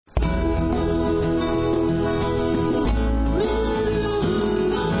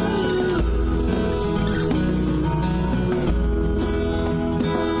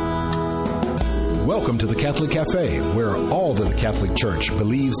to the Catholic Cafe, where all that the Catholic Church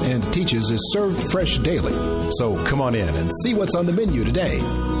believes and teaches is served fresh daily. So come on in and see what's on the menu today.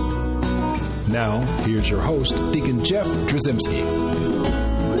 Now, here's your host, Deacon Jeff Drzymski.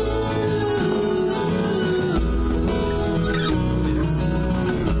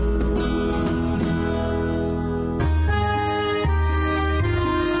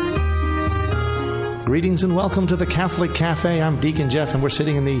 Greetings and welcome to the Catholic Cafe. I'm Deacon Jeff, and we're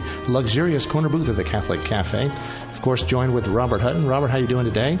sitting in the luxurious corner booth of the Catholic Cafe. Of course, joined with Robert Hutton. Robert, how you doing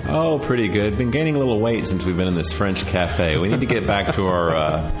today? Oh, pretty good. Been gaining a little weight since we've been in this French cafe. We need to get back to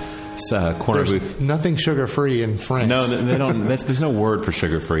our corner booth. Nothing sugar-free in France. No, they don't. There's no word for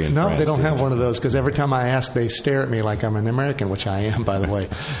sugar-free in France. No, they don't have one of those, because every time I ask, they stare at me like I'm an American, which I am, by the way.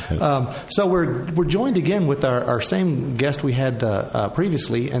 So we're joined again with our same guest we had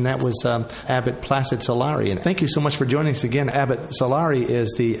previously, and that was Abbot Placid Solari. And thank you so much for joining us again. Abbot Solari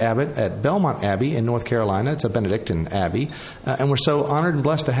is the abbot at Belmont Abbey in North Carolina. It's a Benedictine abbey. And we're so honored and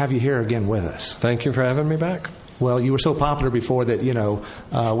blessed to have you here again with us. Thank you for having me back. Well, you were so popular before that,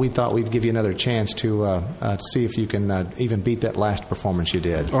 we thought we'd give you another chance to see if you can even beat that last performance you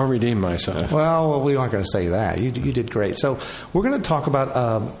did. Or redeem myself. Well, we aren't going to say that. You did great. So we're going to talk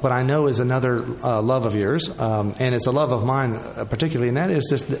about what I know is another love of yours, and it's a love of mine particularly, and that is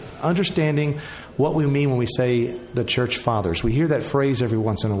just understanding what we mean when we say the Church Fathers. We hear that phrase every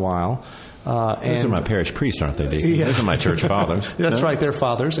once in a while. Those are my parish priests, aren't they, Deacon? Yeah. Those are my church fathers. That's right. They're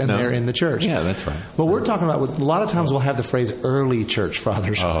fathers, and they're in the church. Yeah, that's right. Well, we're talking about, a lot of times we'll have the phrase early church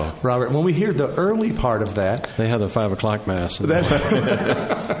fathers, Robert. When we hear the early part of that... They have the 5 o'clock Mass.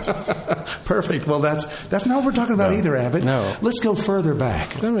 Perfect. Well, that's not what we're talking about either, Abbot. No. Let's go further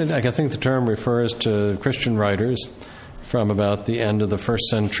back. I think the term refers to Christian writers from about the end of the 1st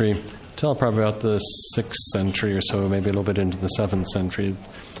century till probably about the 6th century or so, maybe a little bit into the 7th century.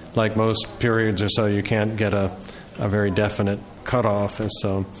 Like most periods or so, you can't get a very definite cutoff, and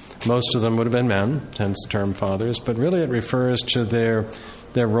so most of them would have been men, hence the term fathers, but really it refers to their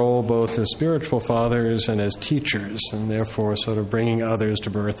role both as spiritual fathers and as teachers, and therefore sort of bringing others to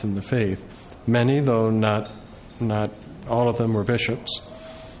birth in the faith. Many, though not all of them, were bishops.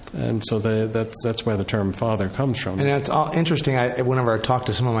 And so that's where the term father comes from. And it's interesting. Whenever I talk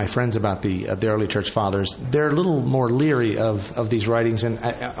to some of my friends about the early church fathers, they're a little more leery of these writings. And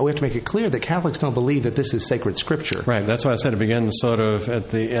we have to make it clear that Catholics don't believe that this is sacred scripture. Right. That's why I said it begins sort of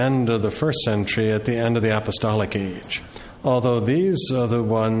at the end of the 1st century, at the end of the apostolic age. Although these are the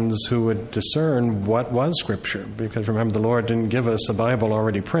ones who would discern what was scripture. Because remember, the Lord didn't give us a Bible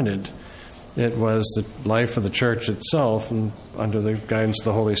already printed. It was the life of the church itself, and under the guidance of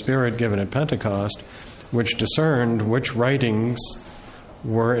the Holy Spirit given at Pentecost, which discerned which writings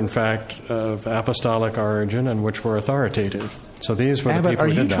were in fact of apostolic origin and which were authoritative. So these were the Abbot, people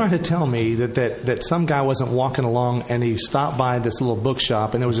who did that. Are you trying to tell me that some guy wasn't walking along and he stopped by this little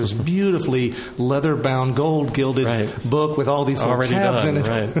bookshop and there was this beautifully leather-bound, gold-gilded book with all these little already tabs done, in it?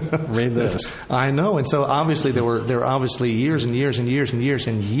 Right. Read this. I know, and so obviously there were obviously years and years and years and years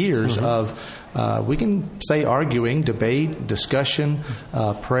and years of we can say arguing, debate, discussion,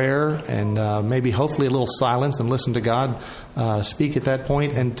 prayer, and maybe hopefully a little silence and listen to God speak at that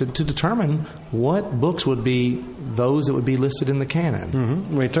point, and to determine what books would be those that would be listed in the canon.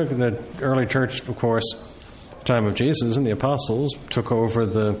 Mm-hmm. We took the early church, of course, the time of Jesus and the apostles, took over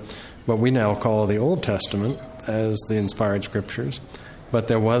what we now call the Old Testament as the inspired scriptures, but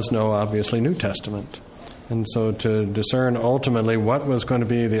there was no, obviously, New Testament. And so to discern ultimately what was going to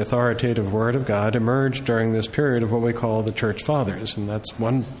be the authoritative Word of God emerged during this period of what we call the Church Fathers. And that's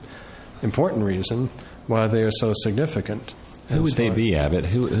one important reason why they are so significant. Who would they be, Abbot?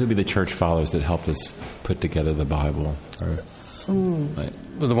 Who would be the Church Fathers that helped us put together the Bible? The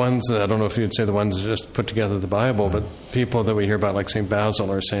ones, I don't know if you'd say the ones that just put together the Bible, but people that we hear about like St. Basil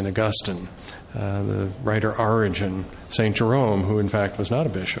or St. Augustine, the writer Origen, St. Jerome, who in fact was not a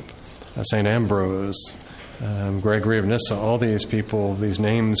bishop, St. Ambrose, Gregory of Nyssa, all these people, these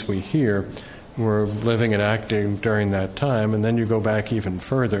names we hear, were living and acting during that time. And then you go back even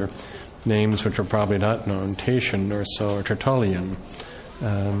further, names which are probably not known, Tatian or so, or Tertullian,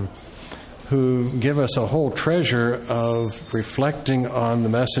 who give us a whole treasure of reflecting on the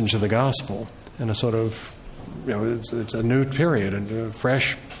message of the gospel in a sort of, it's a new period and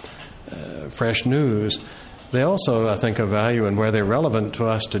fresh news. They also, I think, have value in where they're relevant to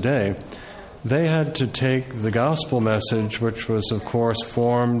us today. They had to take the gospel message, which was, of course,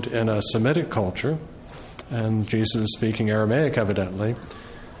 formed in a Semitic culture, and Jesus speaking Aramaic, evidently.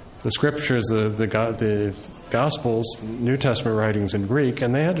 The scriptures, the Gospels, New Testament writings in Greek,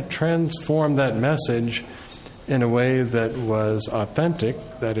 and they had to transform that message in a way that was authentic,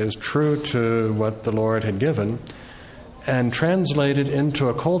 that is, true to what the Lord had given, and translated into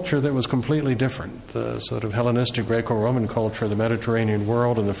a culture that was completely different, the sort of Hellenistic Greco-Roman culture of the Mediterranean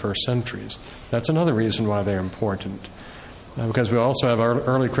world in the first centuries. That's another reason why they're important. Because we also have our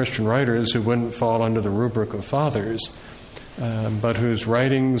early Christian writers who wouldn't fall under the rubric of fathers, but whose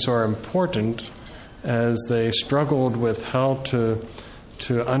writings are important as they struggled with how to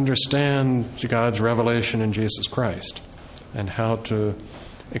understand God's revelation in Jesus Christ and how to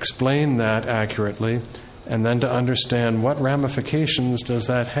explain that accurately, and then to understand what ramifications does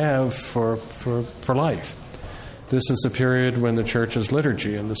that have for life. This is the period when the Church's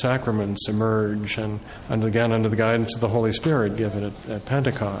liturgy and the sacraments emerge, and again under the guidance of the Holy Spirit given at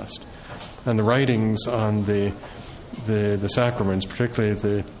Pentecost. And the writings on the sacraments, particularly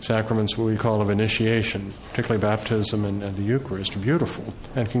the sacraments what we call of initiation, particularly baptism and the Eucharist, are beautiful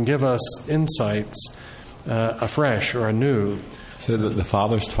and can give us insights afresh or anew. So the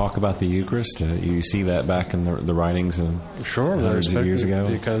fathers talk about the Eucharist? You see that back in the writings hundreds of years ago?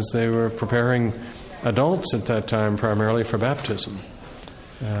 Because they were preparing adults at that time primarily for baptism.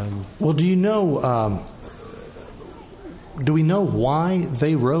 Well, do you know... do we know why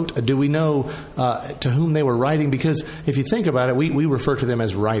they wrote? Do we know to whom they were writing? Because if you think about it, we refer to them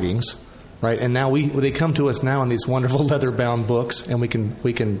as writings, right? And now they come to us now in these wonderful leather-bound books, and we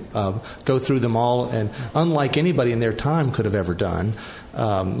can go through them all. And unlike anybody in their time could have ever done,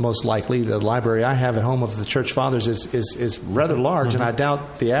 most likely the library I have at home of the Church Fathers is rather large, and I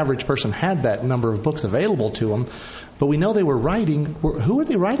doubt the average person had that number of books available to them. But we know they were writing. Who were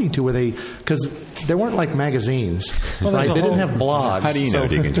they writing to? Were they, because there weren't like magazines, right? They didn't have blogs. How do you know,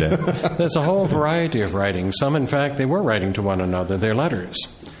 Deacon Jeff? There's a whole variety of writings. Some, in fact, they were writing to one another. They're letters.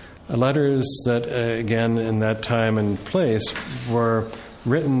 Letters that, again, in that time and place, were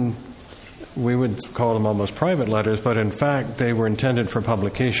written, we would call them almost private letters, but in fact they were intended for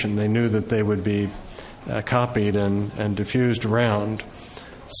publication. They knew that they would be copied and diffused around.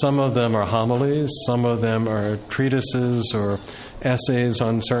 Some of them are homilies, some of them are treatises or essays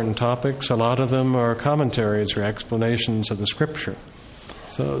on certain topics. A lot of them are commentaries or explanations of the Scripture.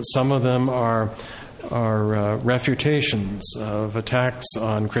 So some of them are refutations of attacks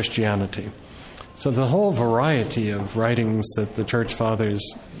on Christianity. So the whole variety of writings that the Church Fathers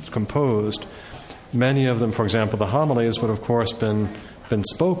composed, many of them, for example, the homilies would of course been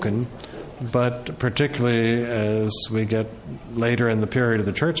spoken, but particularly as we get later in the period of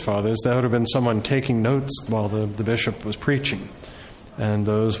the Church Fathers, that would have been someone taking notes while the bishop was preaching. And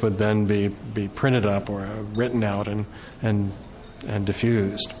those would then be printed up or written out and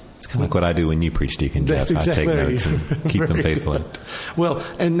diffused. It's kind of like what I do when you preach, Deacon Jeff. Exactly. I take notes and keep them faithfully. Well,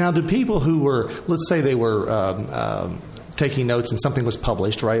 and now the people who were, let's say they were taking notes and something was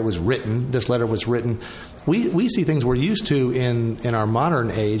published, right? It was written. This letter was written. We see things we're used to in our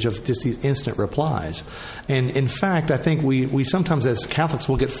modern age of just these instant replies. And in fact, I think we sometimes as Catholics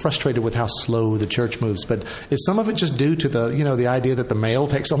will get frustrated with how slow the church moves. But is some of it just due to the idea that the mail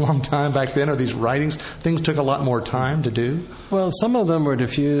takes a long time back then, or these writings, things took a lot more time to do? Well, some of them were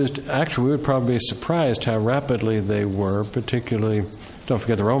diffused. Actually, we would probably be surprised how rapidly they were, particularly, don't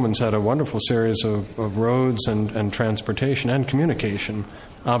forget the Romans had a wonderful series of roads and transportation and communication.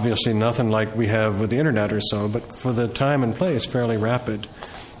 Obviously nothing like we have with the internet or so, but for the time and place, fairly rapid.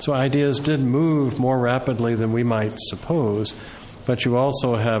 So ideas did move more rapidly than we might suppose. But you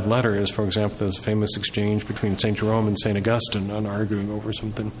also have letters. For example, there's a famous exchange between St. Jerome and St. Augustine on arguing over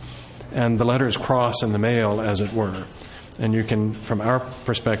something. And the letters cross in the mail, as it were. And you can, from our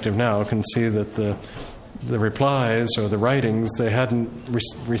perspective now, can see that the replies or the writings, they hadn't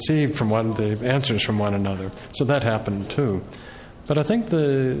received the answers from one another. So that happened too. But I think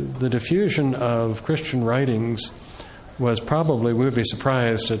the diffusion of Christian writings was probably, we would be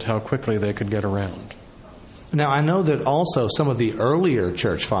surprised at how quickly they could get around. Now, I know that also some of the earlier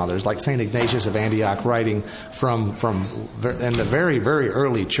church fathers, like St. Ignatius of Antioch, writing from in the very, very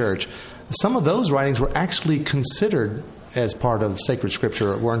early church, some of those writings were actually considered as part of sacred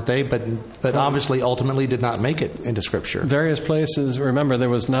Scripture, weren't they? But obviously, ultimately, did not make it into Scripture. Various places. Remember, there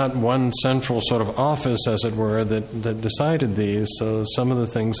was not one central sort of office, as it were, that decided these. So some of the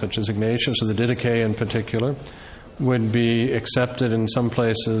things, such as Ignatius or the Didache in particular, would be accepted in some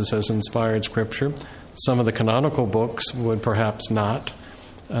places as inspired Scripture. Some of the canonical books would perhaps not.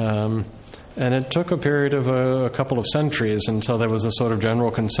 And it took a period of a couple of centuries until there was a sort of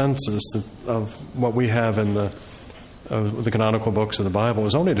general consensus of what we have in the canonical books of the Bible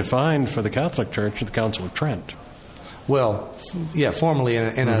was only defined for the Catholic Church at the Council of Trent. Well, yeah, formally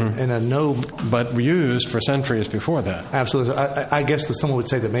in a no... But used for centuries before that. Absolutely. I guess that someone would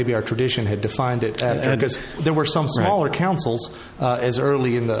say that maybe our tradition had defined it after, because there were some smaller councils as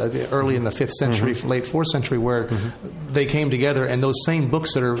early in the 5th century, late 4th century, where they came together, and those same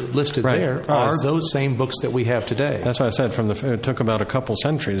books that are listed there are those same books that we have today. That's why I said it took about a couple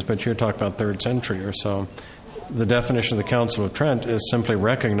centuries, but you're talking about 3rd century or so. The definition of the Council of Trent is simply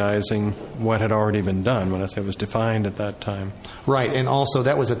recognizing what had already been done, when I say it was defined at that time. Right, and also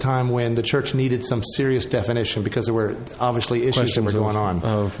that was a time when the church needed some serious definition, because there were obviously issues that were going on.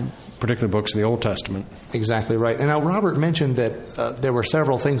 Of particular books of the Old Testament. Exactly right. And now Robert mentioned that there were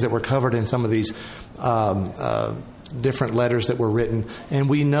several things that were covered in some of these different letters that were written, and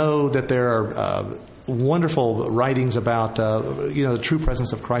we know that there are wonderful writings about the true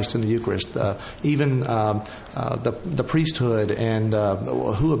presence of Christ in the Eucharist, even the priesthood, and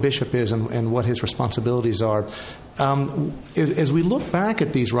who a bishop is, and what his responsibilities are. As we look back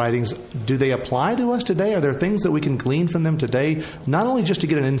at these writings, do they apply to us today? Are there things that we can glean from them today, not only just to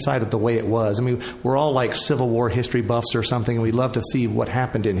get an insight of the way it was? I mean, we're all like Civil War history buffs or something, and we love to see what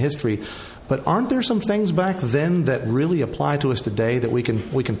happened in history. But aren't there some things back then that really apply to us today that we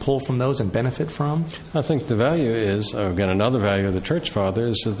can pull from those and benefit from? I think the value is, again, another value of the Church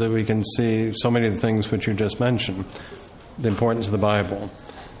Fathers is that we can see so many of the things which you just mentioned. The importance of the Bible,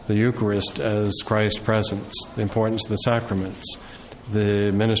 the Eucharist as Christ's presence, the importance of the sacraments,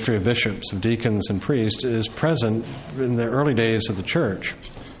 the ministry of bishops, of deacons and priests is present in the early days of the Church,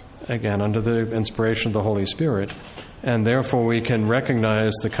 again, under the inspiration of the Holy Spirit. And therefore we can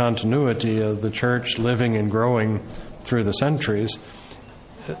recognize the continuity of the Church living and growing through the centuries,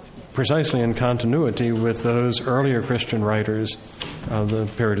 precisely in continuity with those earlier Christian writers of the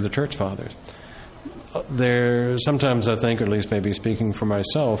period of the Church Fathers. There, sometimes I think, or at least maybe speaking for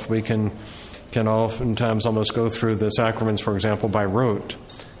myself, we can oftentimes almost go through the sacraments, for example, by rote,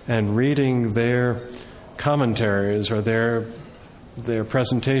 and reading their commentaries or their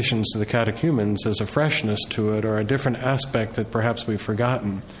presentations to the catechumens as a freshness to it, or a different aspect that perhaps we've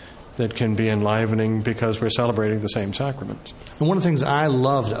forgotten, that can be enlivening because we're celebrating the same sacraments. And one of the things I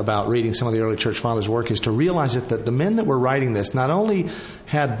loved about reading some of the early Church Fathers' work is to realize that the men that were writing this not only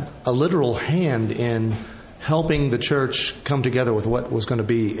had a literal hand in helping the church come together with what was going to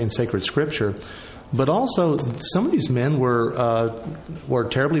be in sacred Scripture, but also some of these men were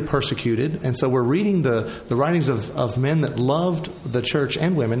terribly persecuted, and so we're reading the writings of men that loved the church,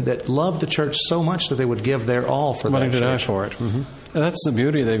 and women that loved the church so much that they would give their all for that church. Wanting to die for it. Mm-hmm. And that's the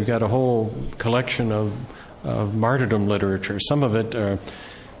beauty. They've got a whole collection of martyrdom literature. Some of it,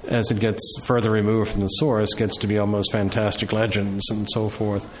 as it gets further removed from the source, gets to be almost fantastic legends and so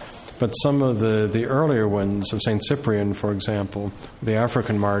forth. But some of the earlier ones of St. Cyprian, for example, the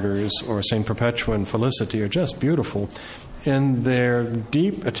African martyrs, or St. Perpetua and Felicity, are just beautiful in their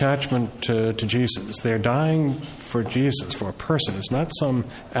deep attachment to Jesus. They're dying for Jesus, for a person. It's not some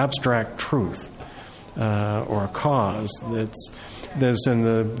abstract truth or a cause. There's in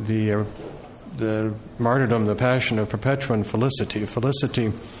the martyrdom, the passion of Perpetua and Felicity.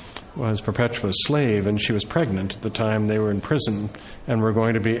 Felicity was Perpetua's slave, and she was pregnant at the time they were in prison and were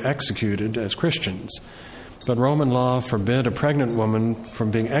going to be executed as Christians. But Roman law forbid a pregnant woman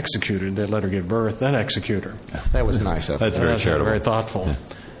from being executed. They'd let her give birth, then execute her. That was nice of them. That's very charitable. Very thoughtful. Yeah.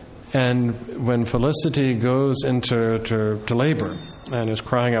 And when Felicity goes into labor and is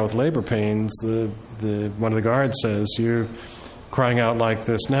crying out with labor pains, one of the guards says, "You're crying out like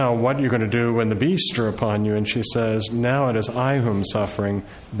this now. What are you going to do when the beasts are upon you?" And she says, "Now it is I who am suffering,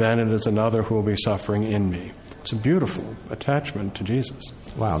 then it is another who will be suffering in me." It's a beautiful attachment to Jesus.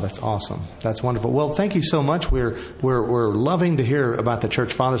 Wow, that's awesome. That's wonderful. Well, thank you so much. We're loving to hear about the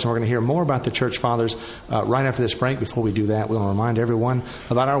Church Fathers, and we're going to hear more about the Church Fathers right after this break. Before we do that, we want to remind everyone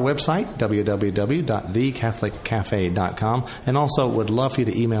about our website, www.thecatholiccafe.com, and also would love for you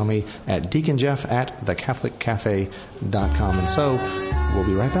to email me at deaconjeff@thecatholiccafe.com. And so we'll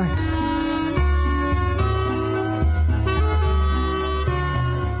be right back.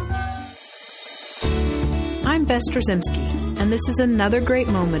 I'm Bess Drzymski, and this is another great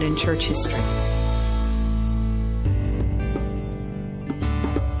moment in church history.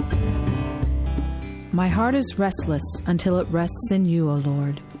 My heart is restless until it rests in you, O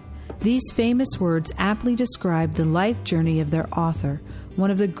Lord. These famous words aptly describe the life journey of their author, one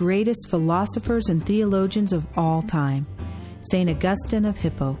of the greatest philosophers and theologians of all time, St. Augustine of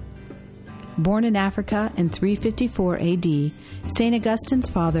Hippo. Born in Africa in 354 A.D., St. Augustine's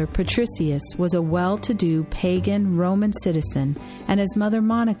father, Patricius, was a well-to-do pagan Roman citizen, and his mother,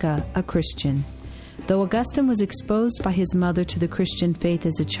 Monica, a Christian. Though Augustine was exposed by his mother to the Christian faith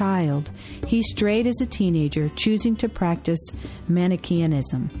as a child, he strayed as a teenager, choosing to practice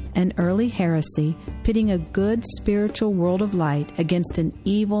Manichaeanism, an early heresy pitting a good spiritual world of light against an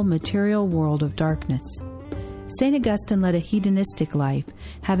evil material world of darkness. St. Augustine led a hedonistic life,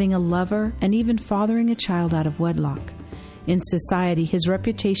 having a lover and even fathering a child out of wedlock. In society, his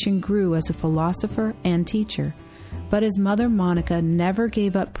reputation grew as a philosopher and teacher, but his mother Monica never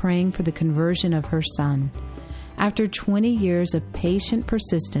gave up praying for the conversion of her son. After 20 years of patient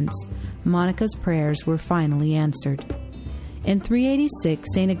persistence, Monica's prayers were finally answered. In 386,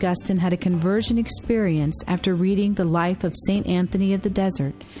 St. Augustine had a conversion experience after reading the life of St. Anthony of the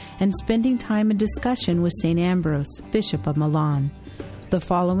Desert and spending time in discussion with St. Ambrose, Bishop of Milan. The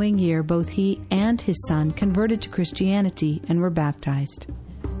following year, both he and his son converted to Christianity and were baptized.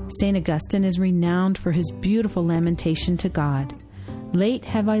 St. Augustine is renowned for his beautiful lamentation to God. Late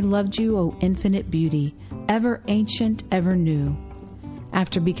have I loved you, O infinite beauty, ever ancient, ever new.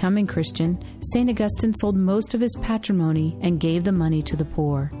 After becoming Christian, St. Augustine sold most of his patrimony and gave the money to the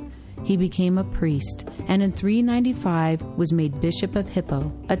poor. He became a priest, and in 395 was made Bishop of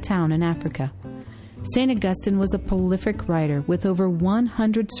Hippo, a town in Africa. St. Augustine was a prolific writer with over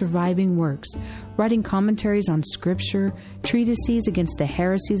 100 surviving works, writing commentaries on Scripture, treatises against the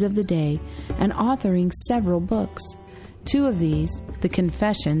heresies of the day, and authoring several books. Two of these, the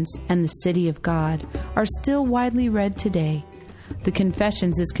Confessions and the City of God, are still widely read today. The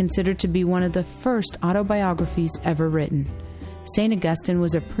Confessions is considered to be one of the first autobiographies ever written. St. Augustine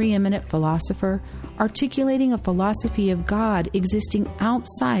was a preeminent philosopher, articulating a philosophy of God existing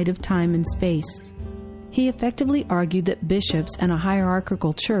outside of time and space. He effectively argued that bishops and a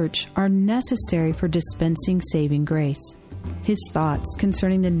hierarchical church are necessary for dispensing saving grace. His thoughts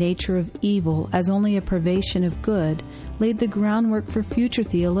concerning the nature of evil as only a privation of good laid the groundwork for future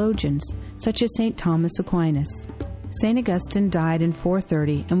theologians, such as St. Thomas Aquinas. St. Augustine died in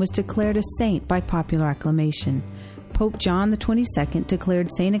 430 and was declared a saint by popular acclamation. Pope John XXII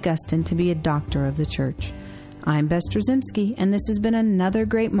declared St. Augustine to be a doctor of the Church. I'm Bess Drzymski, and this has been another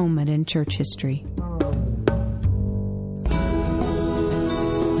great moment in church history.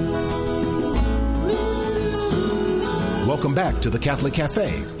 Welcome back to the Catholic Cafe.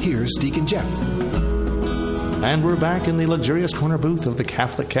 Here's Deacon Jeff. And we're back in the luxurious corner booth of the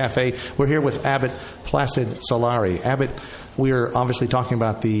Catholic Cafe. We're here with Abbot Placid Solari. Abbot, we're obviously talking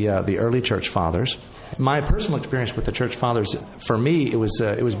about the early church fathers. My personal experience with the church fathers, for me, it was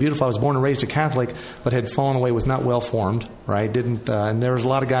beautiful. I was born and raised a Catholic, but had fallen away, was not well formed, right? And there was a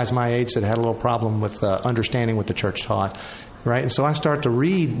lot of guys my age that had a little problem with understanding what the church taught. Right, and so I start to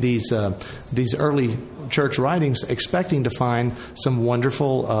read these early church writings, expecting to find some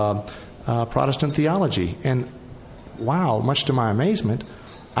wonderful Protestant theology, and wow, much to my amazement,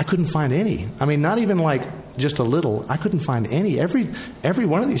 I couldn't find any. I mean, not even like just a little. I couldn't find any. Every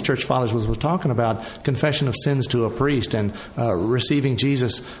one of these church fathers was talking about confession of sins to a priest and receiving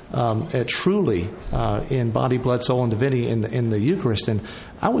Jesus truly in body, blood, soul, and divinity in the Eucharist, and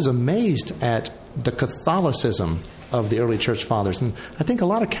I was amazed at the Catholicism of the early church fathers. And I think a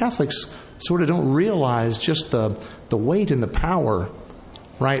lot of Catholics sort of don't realize just the weight and the power,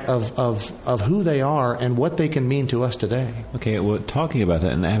 right, of who they are and what they can mean to us today. Okay, well, talking about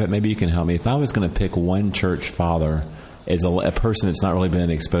that, and Abbot, maybe you can help me. If I was going to pick one church father as a person that's not really been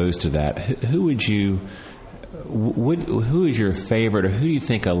exposed to that, who would you... who is your favorite, or who do you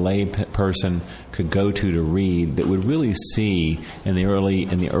think a lay person could go to read that would really see in the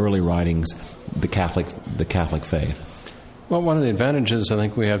early writings the Catholic faith? Well, one of the advantages I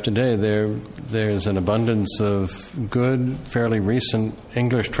think we have today, there's an abundance of good, fairly recent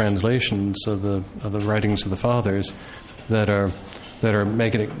English translations of the writings of the fathers that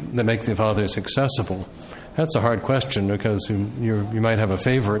make the fathers accessible. That's a hard question because you might have a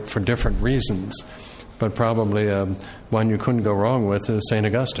favorite for different reasons. But probably one you couldn't go wrong with is St.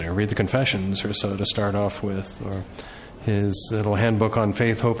 Augustine, or read the Confessions or so to start off with. Or his little handbook on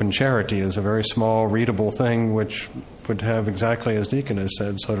faith, hope, and charity is a very small, readable thing which would have exactly, as Deacon has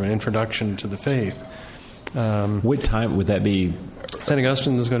said, sort of an introduction to the faith. What time would that be? St.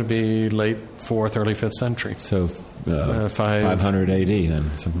 Augustine is going to be late 4th, early 5th century. So 500 AD then?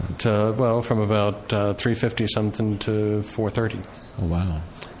 From about 350-something to 430. Oh, wow.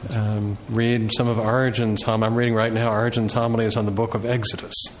 Read some of Origen's I'm reading right now Origen's homilies on the book of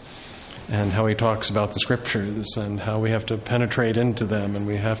Exodus, and how he talks about the Scriptures and how we have to penetrate into them, and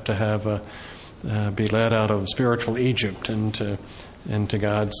we have to have be led out of spiritual Egypt into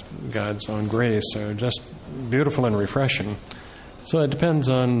God's own grace. Are just beautiful and refreshing. So it depends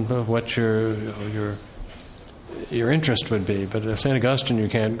on what your interest would be. But St. Augustine you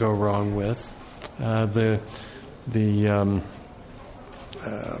can't go wrong with. The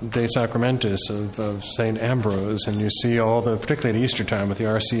De Sacramentis of St. Ambrose, and you see particularly at Easter time with the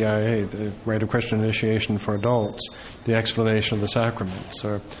RCIA, the Rite of Christian Initiation for Adults, the explanation of the sacraments,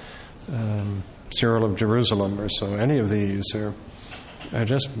 or Cyril of Jerusalem, or so. Any of these are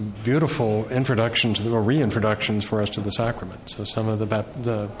just beautiful introductions or reintroductions for us to the sacraments. So some of the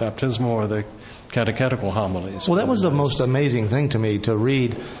baptismal or the catechetical homilies. Well, that was the most amazing thing to me to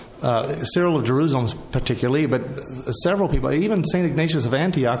read. Cyril of Jerusalem particularly, but several people, even St. Ignatius of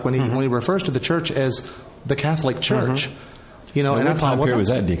Antioch, when he refers to the church as the Catholic Church. You know, and what time period was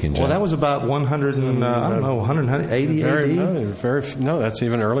that, Deacon Jeff? Well, that was about 180 AD. No, that's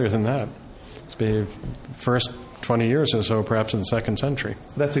even earlier than that. It's the first 20 years or so, perhaps in the 2nd century.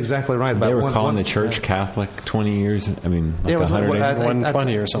 That's exactly right. They were calling the church Catholic 20 years. I mean, like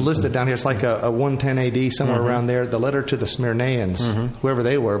 120 or something. Listed down here. It's like a 110 AD, somewhere around there. The letter to the Smyrnaeans, whoever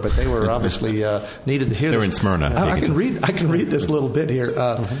they were, but they were obviously needed to hear this. They were in Smyrna. I can read this little bit here.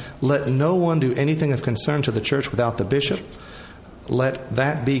 Let no one do anything of concern to the church without the bishop. Let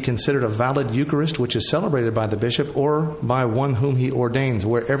that be considered a valid Eucharist, which is celebrated by the bishop or by one whom he ordains.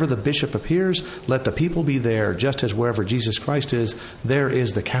 Wherever the bishop appears, let the people be there, just as wherever Jesus Christ is, there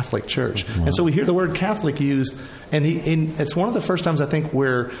is the Catholic Church. Wow. And so we hear the word Catholic used, and it's one of the first times, I think,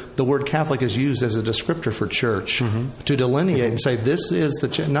 where the word Catholic is used as a descriptor for church, to delineate and say this is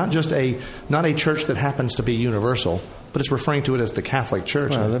the not a church that happens to be universal, but it's referring to it as the Catholic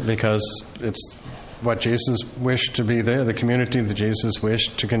Church. Well, because it's what Jesus wished to be there, the community that Jesus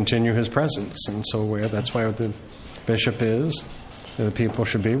wished to continue his presence. And so that's where the bishop is, the people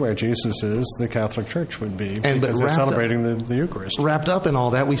should be, where Jesus is, the Catholic Church would be, because they're celebrating the Eucharist. Wrapped up in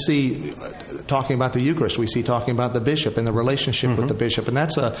all that, we see talking about the Eucharist, we see talking about the bishop and the relationship with the bishop, and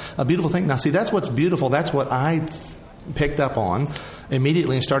that's a beautiful thing. Now, see, that's what's beautiful. That's what I picked up on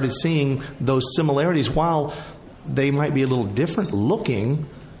immediately and started seeing those similarities. While they might be a little different looking,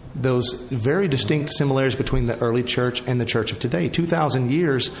 those very distinct similarities between the early church and the church of today. 2,000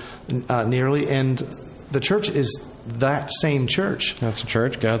 years nearly, and the church is that same church. That's a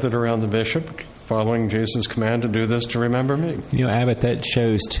church gathered around the bishop, following Jesus' command to do this to remember me. You know, Abbot, that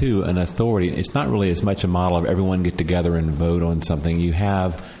shows, too, an authority. It's not really as much a model of everyone get together and vote on something. You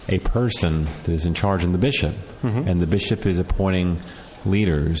have a person that is in charge in the bishop, and the bishop is appointing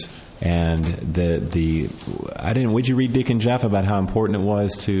leaders. And would you read Deacon Jeff about how important it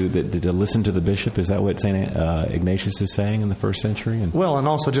was to listen to the bishop? Is that what St. Ignatius is saying in the first century? And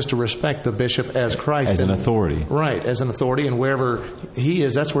also just to respect the bishop as Christ. As an authority. Right, as an authority, and wherever he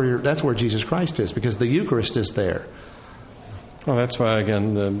is, that's where Jesus Christ is, because the Eucharist is there. Well, that's why,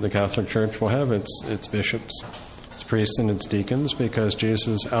 again, the Catholic Church will have its bishops, its priests, and its deacons, because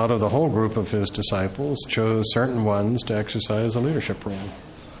Jesus, out of the whole group of his disciples, chose certain ones to exercise a leadership role.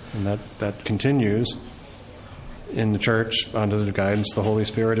 And that continues in the church under the guidance of the Holy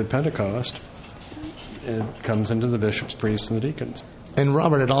Spirit at Pentecost. It comes into the bishops, priests, and the deacons. And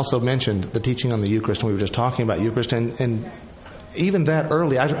Robert had also mentioned the teaching on the Eucharist, and we were just talking about Eucharist, and even that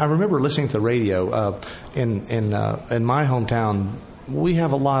early, I remember listening to the radio in my hometown. We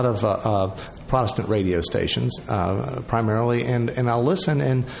have a lot of Protestant radio stations, primarily, and I'll listen,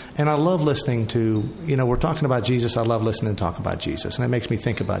 and I love listening to, we're talking about Jesus. I love listening and talk about Jesus, and it makes me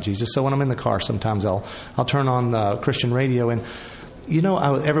think about Jesus. So when I'm in the car, sometimes I'll turn on Christian radio, and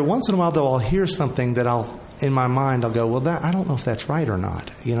every once in a while, though, I'll hear something that in my mind, I'll go, well, I don't know if that's right or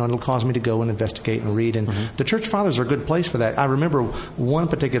not. It'll cause me to go and investigate and read. And the Church Fathers are a good place for that. I remember one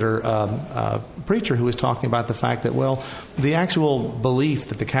particular preacher who was talking about the fact that, the actual belief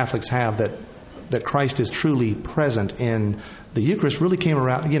that the Catholics have that Christ is truly present in the Eucharist really came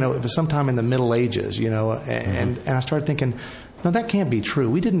around, it was sometime in the Middle Ages, and I started thinking, no, that can't be true.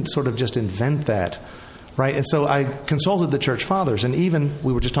 We didn't sort of just invent that. Right, and so I consulted the Church Fathers, and even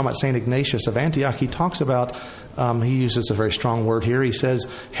we were just talking about St. Ignatius of Antioch. He talks about, he uses a very strong word here. He says,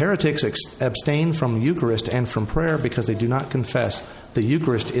 heretics abstain from Eucharist and from prayer because they do not confess the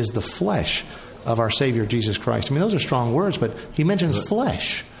Eucharist is the flesh of our Savior Jesus Christ. I mean, those are strong words, but he mentions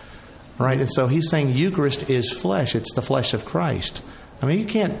flesh, right? And so he's saying Eucharist is flesh. It's the flesh of Christ. I mean,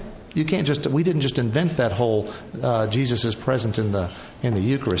 we didn't just invent that whole Jesus is present in the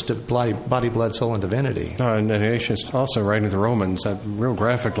Eucharist, body, blood, soul, and divinity. And Ignatius also, writing to the Romans, that real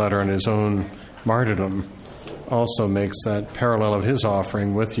graphic letter on his own martyrdom, also makes that parallel of his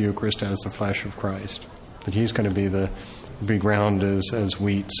offering with the Eucharist as the flesh of Christ. That he's going to be ground as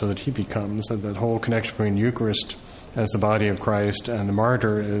wheat, so that he becomes that whole connection between Eucharist as the body of Christ and the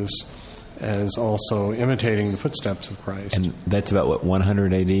martyr is as also imitating the footsteps of Christ. And that's about, what,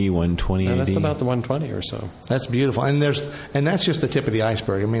 100 AD, 120 AD? That's about the 120 or so. That's beautiful. And that's just the tip of the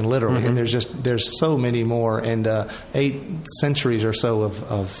iceberg. I mean, literally. And there's so many more. And 8 centuries or so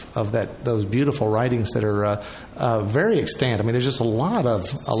of those beautiful writings that are very extant. I mean, there's just a lot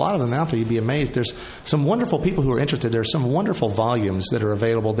of them out there. You'd be amazed. There's some wonderful people who are interested. There's some wonderful volumes that are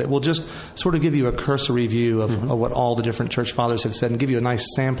available that will just sort of give you a cursory view of what all the different church fathers have said and give you a nice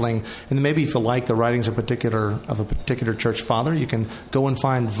sampling. And then maybe if you like the writings of a particular church father, you can go and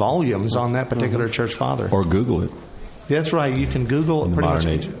find volumes on that particular church father. Or Google it. That's right. You can Google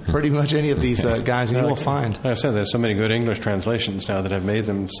pretty much any of these guys, and you will find. Like I said, there's so many good English translations now that have made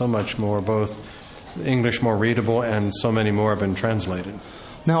them so much more, both English more readable, and so many more have been translated.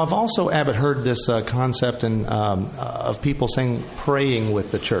 Now, I've also, Abbot, heard this concept of people saying praying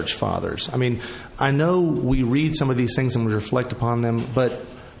with the church fathers. I mean, I know we read some of these things and we reflect upon them, but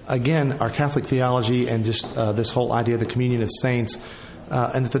again, our Catholic theology and just this whole idea of the communion of saints,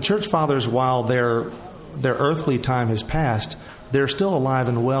 and that the church fathers, while their earthly time has passed, they're still alive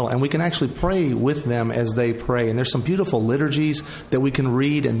and well, and we can actually pray with them as they pray. And there's some beautiful liturgies that we can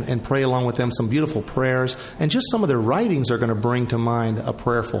read and pray along with them, some beautiful prayers, and just some of their writings are going to bring to mind a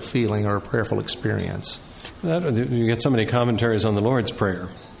prayerful feeling or a prayerful experience. You get so many commentaries on the Lord's Prayer,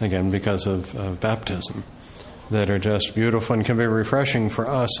 again, because of baptism, that are just beautiful and can be refreshing for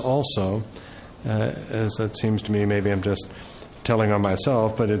us also, as it seems to me. Maybe I'm just telling on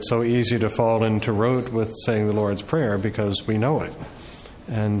myself, but it's so easy to fall into rote with saying the Lord's Prayer because we know it.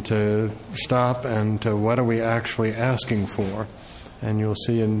 And to stop and to what are we actually asking for? And you'll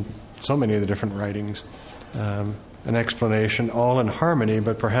see in so many of the different writings an explanation, all in harmony,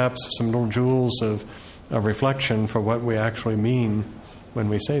 but perhaps some little jewels of reflection for what we actually mean when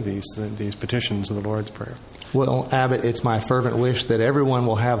we say these petitions of the Lord's Prayer. Well, Abbot, it's my fervent wish that everyone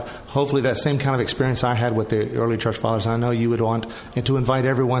will have, hopefully, that same kind of experience I had with the early church fathers. I know you would want to invite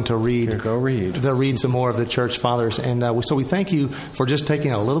everyone to read. Go read. To read some more of the church fathers. And so we thank you for just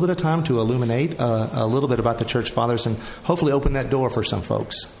taking a little bit of time to illuminate a little bit about the church fathers and hopefully open that door for some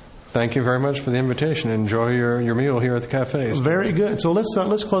folks. Thank you very much for the invitation. Enjoy your meal here at the cafe. Very good. So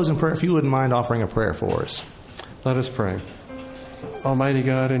let's close in prayer. If you wouldn't mind offering a prayer for us. Let us pray. Almighty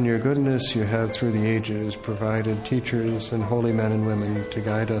God, in your goodness you have through the ages provided teachers and holy men and women to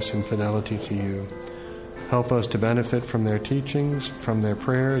guide us in fidelity to you. Help us to benefit from their teachings, from their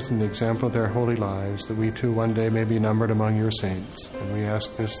prayers, and the example of their holy lives, that we too one day may be numbered among your saints. And we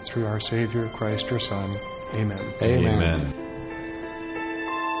ask this through our Savior, Christ your Son. Amen. Amen.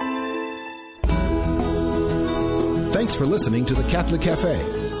 Thanks for listening to the Catholic Cafe.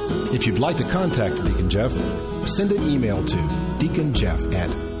 If you'd like to contact Deacon Jeff, send an email to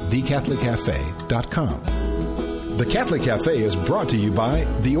deaconjeff@thecatholiccafe.com. The Catholic Cafe is brought to you by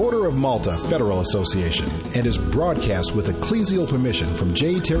the Order of Malta Federal Association and is broadcast with ecclesial permission from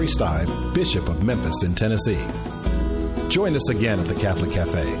J. Terry Stive, Bishop of Memphis in Tennessee. Join us again at the Catholic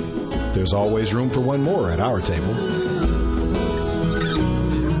Cafe. There's always room for one more at our table.